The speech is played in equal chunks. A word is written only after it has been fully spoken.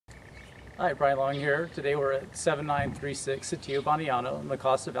Hi, Brian Long here. Today we're at 7936 Sitio Baniano in the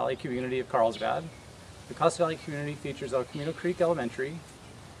Costa Valley community of Carlsbad. The Costa Valley community features El Camino Creek Elementary,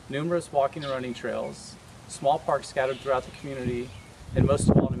 numerous walking and running trails, small parks scattered throughout the community, and most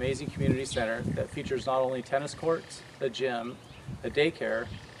of all an amazing community center that features not only tennis courts, a gym, a daycare,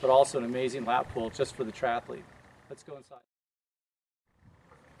 but also an amazing lap pool just for the triathlete. Let's go inside.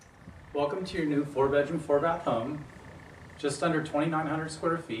 Welcome to your new 4-bedroom, 4-bath home, just under 2,900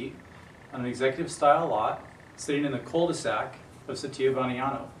 square feet, on an executive style lot sitting in the cul-de-sac of Sitio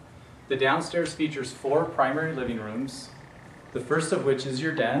Baniano. The downstairs features 4 primary living rooms, the first of which is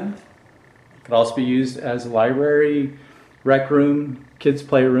your den. It could also be used as a library, rec room, kids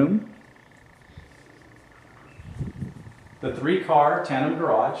playroom. The 3-car tandem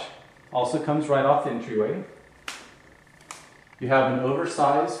garage also comes right off the entryway. You have an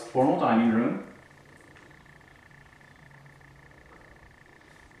oversized formal dining room.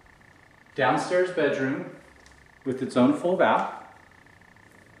 Downstairs bedroom with its own full bath,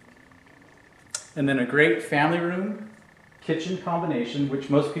 and then a great family room kitchen combination, which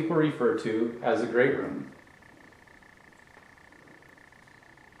most people refer to as a great room.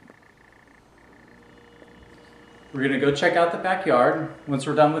 We're going to go check out the backyard. Once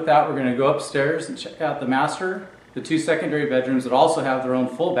we're done with that, we're going to go upstairs and check out the master, the 2 secondary bedrooms that also have their own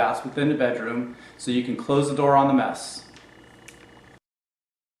full baths within the bedroom, so you can close the door on the mess.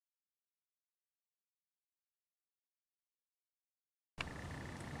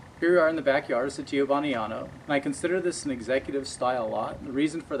 Here we are in the backyard of Sitio Baniano, and I consider this an executive style lot. And the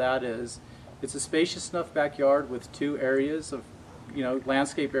reason for that is it's a spacious enough backyard with 2 areas of,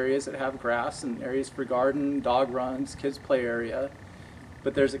 landscape areas that have grass and areas for garden, dog runs, kids play area.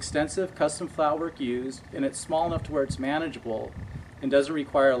 But there's extensive custom flat work used, and it's small enough to where it's manageable and doesn't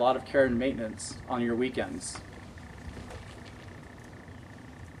require a lot of care and maintenance on your weekends.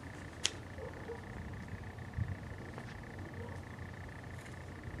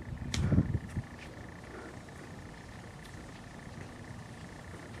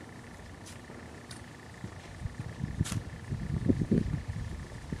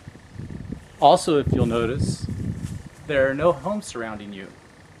 Also, if you'll notice, there are no homes surrounding you,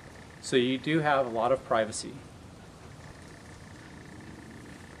 so you do have a lot of privacy.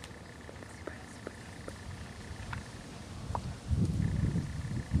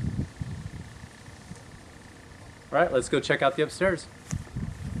 All right, let's go check out the upstairs.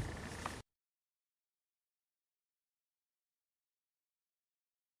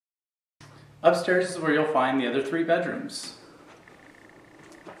 Upstairs is where you'll find the other 3 bedrooms.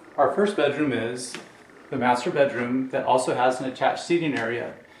 Our first bedroom is the master bedroom that also has an attached seating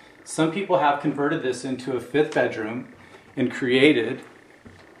area. Some people have converted this into a 5th bedroom and created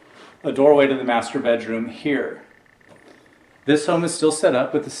a doorway to the master bedroom here. This home is still set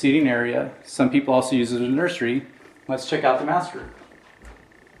up with the seating area. Some people also use it as a nursery. Let's check out the master.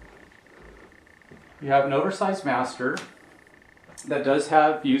 You have an oversized master that does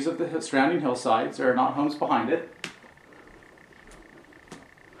have views of the surrounding hillsides. There are not homes behind it,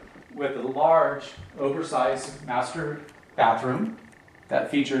 with a large, oversized master bathroom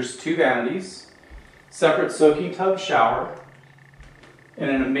that features 2 vanities, separate soaking tub shower, and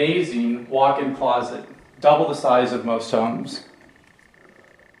an amazing walk-in closet, double the size of most homes.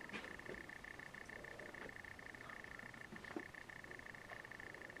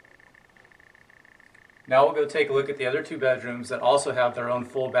 Now we'll go take a look at the other 2 bedrooms that also have their own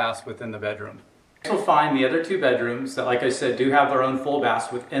full baths within the bedroom. You'll find the other 2 bedrooms that, like I said, do have their own full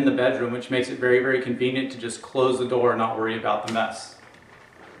baths within the bedroom, which makes it very, very convenient to just close the door and not worry about the mess.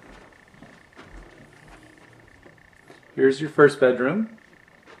 Here's your first bedroom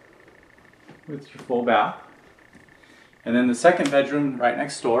with your full bath. And then the second bedroom right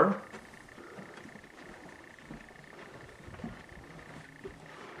next door.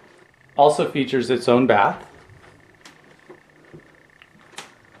 Also features its own bath.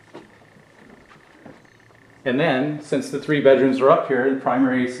 And then, since the 3 bedrooms are up here in the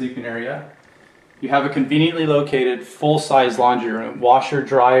primary sleeping area, you have a conveniently located full-size laundry room, washer,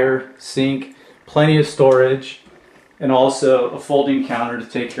 dryer, sink, plenty of storage, and also a folding counter to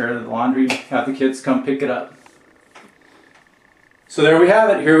take care of the laundry, have the kids come pick it up. So there we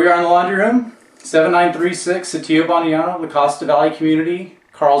have it. Here we are in the laundry room, 7936 Sitio Baniano, La Costa Valley Community,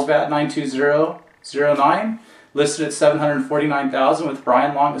 Carlsbad 92009, listed at $749,000 with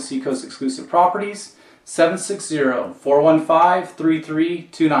Brian Long of Seacoast Exclusive Properties.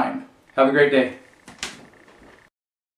 760-415-3329. Have a great day.